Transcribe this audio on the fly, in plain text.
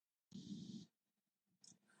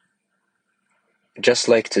Just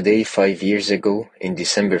like today, 5 years ago, in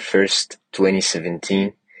December 1st,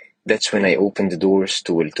 2017, that's when I opened the doors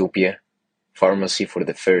to Welltopia pharmacy for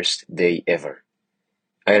the first day ever.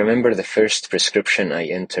 I remember the first prescription I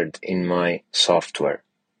entered in my software.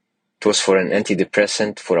 It was for an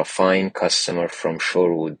antidepressant for a fine customer from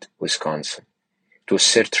Shorewood, Wisconsin. It was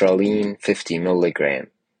sertraline 50 milligram.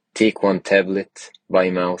 Take 1 tablet by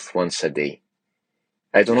mouth once a day.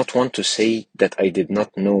 I do not want to say that I did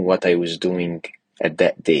not know what I was doing at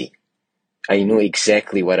that day. I knew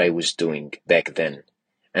exactly what I was doing back then,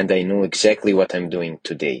 and I know exactly what I'm doing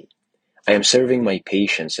today. I am serving my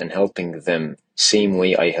patients and helping them same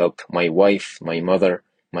way I help my wife, my mother,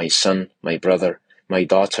 my son, my brother, my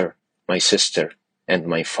daughter, my sister, and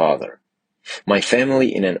my father. My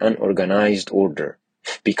family in an unorganized order,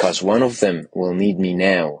 because one of them will need me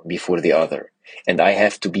now before the other, and I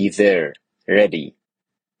have to be there, ready,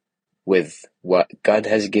 with what God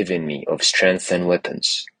has given me of strength and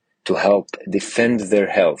weapons to help defend their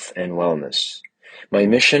health and wellness. My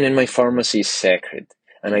mission in my pharmacy is sacred,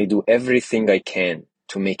 and I do everything I can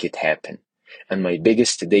to make it happen. And my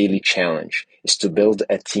biggest daily challenge is to build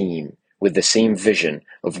a team with the same vision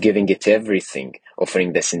of giving it everything,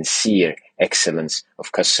 offering the sincere excellence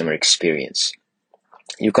of customer experience.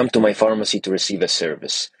 You come to my pharmacy to receive a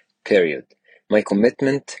service, period. My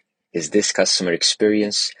commitment is this customer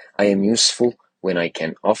experience. I am useful when I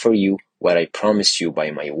can offer you what I promised you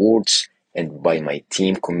by my words and by my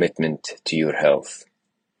team commitment to your health.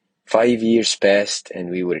 5 years passed and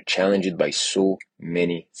we were challenged by so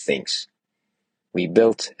many things. We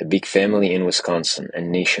built a big family in Wisconsin and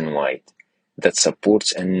nationwide that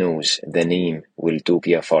supports and knows the name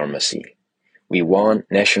Welltopia Pharmacy. We won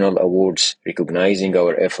national awards recognizing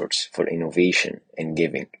our efforts for innovation and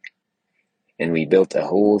giving. And we built a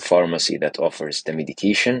whole pharmacy that offers the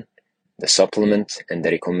medication, the supplement, and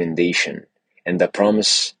the recommendation, and the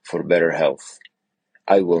promise for better health.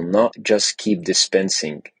 I will not just keep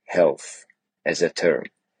dispensing health as a term.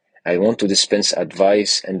 I want to dispense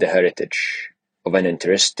advice and the heritage of an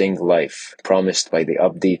interesting life promised by the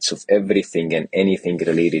updates of everything and anything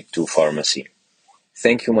related to pharmacy.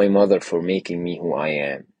 Thank you, my mother, for making me who I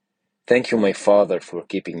am. Thank you, my father, for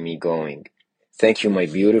keeping me going. Thank you, my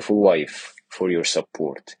beautiful wife, for your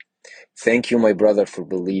support. Thank you, my brother, for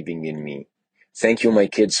believing in me. Thank you, my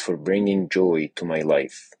kids, for bringing joy to my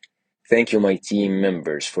life. Thank you, my team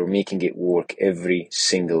members, for making it work every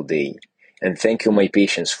single day. And thank you, my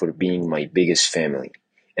patients, for being my biggest family.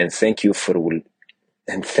 And thank you,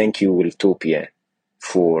 Welltopia,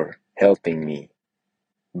 for helping me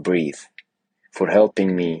breathe, for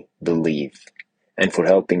helping me believe, and for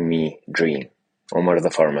helping me dream. Omar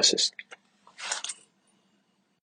the pharmacist.